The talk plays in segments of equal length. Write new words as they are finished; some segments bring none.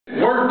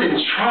Work and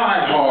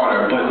try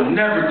harder, but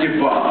never give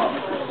up.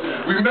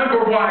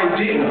 Remember why it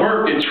didn't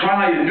work and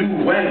try a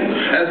new way.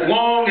 As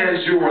long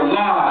as you're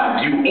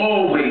alive, you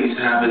always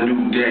have a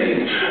new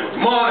day.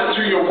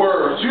 Monitor your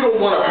words. You don't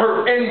want to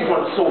hurt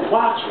anyone, so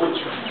watch what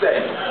you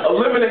say.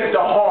 Eliminate the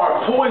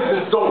harm.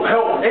 Poisons don't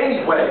help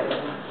anyway.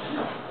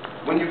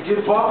 When you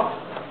give up,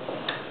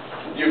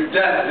 your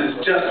death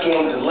is just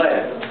on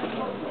delay.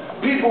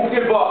 People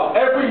give up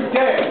every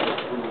day.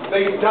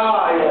 They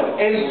die on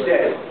any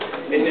day,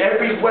 in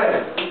every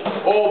way,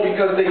 all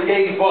because they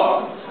gave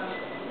up.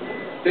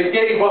 They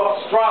gave up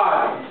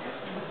striving.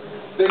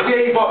 They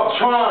gave up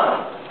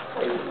trying.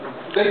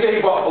 They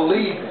gave up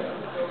believing.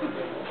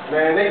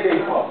 Man, they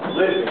gave up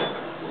living.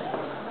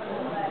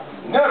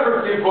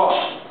 Never give up.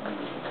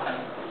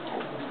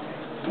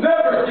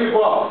 Never give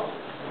up.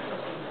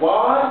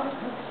 Why?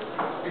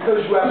 Because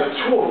you have a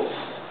choice.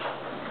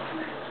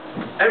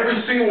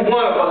 Every single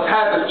one of us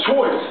has a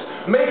choice.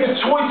 Make a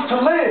choice to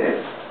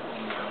live.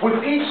 With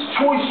each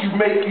choice you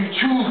make, you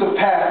choose a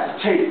path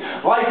to take.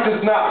 Life is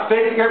not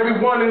fake.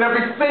 Everyone and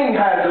everything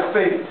has a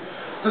fate.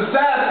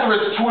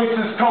 Disastrous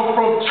choices come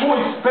from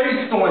choice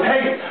based on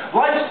hate.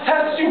 Life's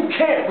tests you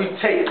can't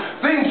retake.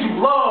 Things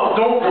you love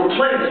don't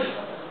replace.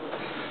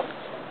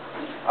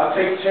 I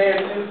take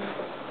chances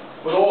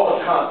with all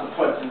the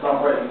consequences I'm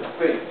ready to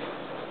face.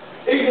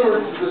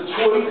 Ignorance is a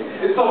choice.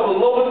 It's of the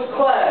lowest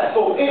class,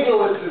 so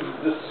ignorance is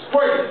a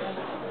disgrace.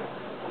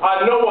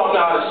 I know I'm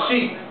not a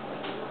sheep.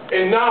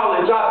 In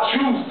knowledge, I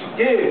choose to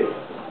give.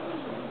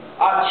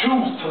 I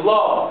choose to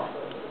love.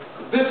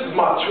 This is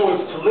my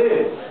choice to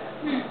live.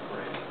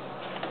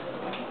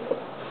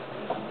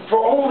 For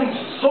only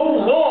so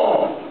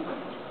long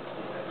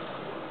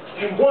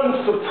can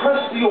one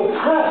suppress the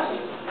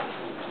oppressed.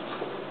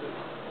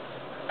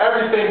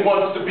 Everything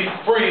wants to be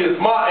free is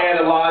my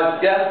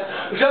analyzed guess.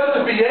 Just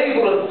to be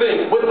able to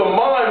think with the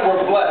mind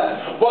we're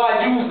blessed.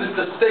 Why use it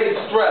to stay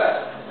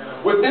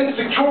stressed? With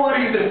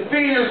insecurities and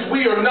fears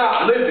we are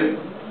not living.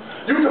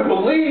 You can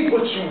believe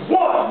what you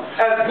want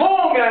as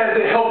long as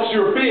it helps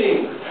your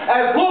being.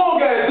 As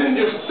long as in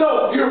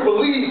yourself you're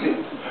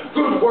believing.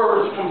 Good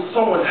words from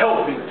someone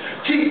helping.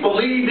 Keep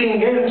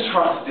believing and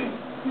trusting.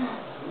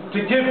 To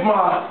give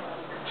my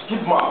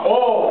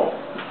all.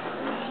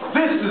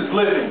 This is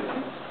living.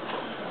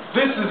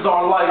 This is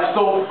our life,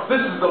 so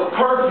this is the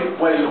perfect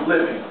way of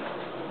living.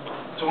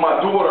 To my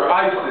daughter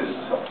Isis,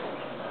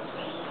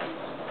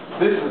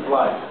 this is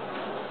life.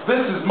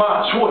 This is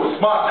my choice,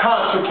 my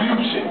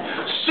contribution.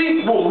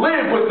 Sheep will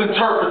live with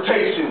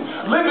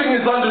interpretation. Living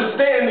is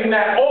understanding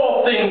that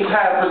all things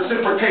have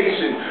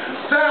reciprocation.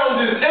 Sound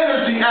is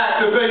energy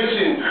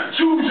activation.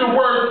 Choose your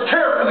words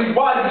carefully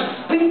while you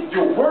speak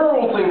your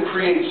world in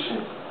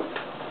creation.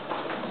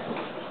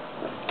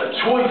 A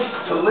choice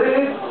to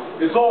live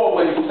is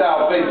always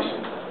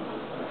salvation.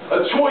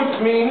 A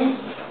choice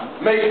means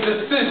make a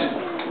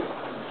decision.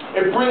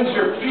 It brings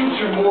your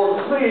future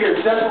more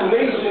clear.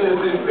 Destination is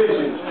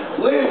envisioned.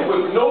 Live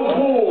with no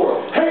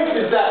war. Hate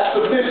is at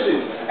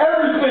submission.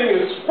 Everything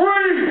is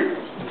free.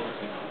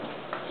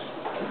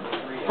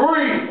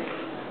 Free.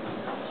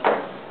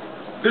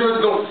 There is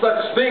no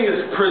such thing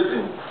as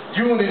prison.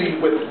 Unity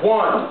with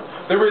one.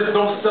 There is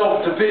no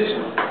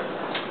self-division.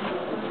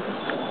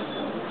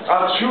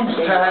 I choose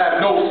to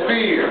have no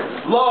fear.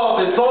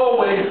 Love is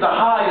always the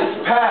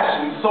highest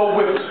passion. So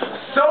with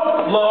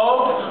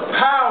self-love,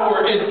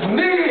 power is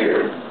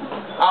near.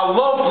 I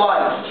love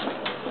life.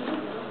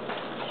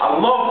 I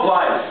love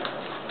life.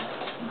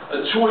 A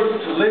choice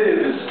to live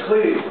is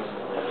clear.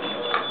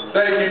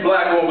 Thank you,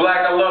 Black on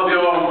Black. I love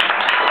y'all.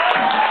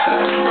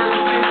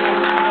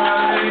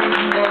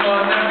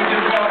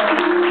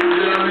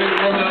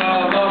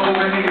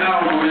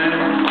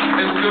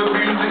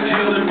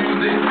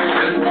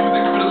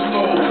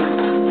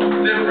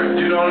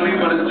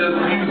 But it's just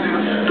music.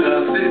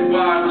 Sit,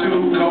 vibe to,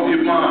 help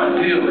your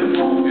mind, heal it.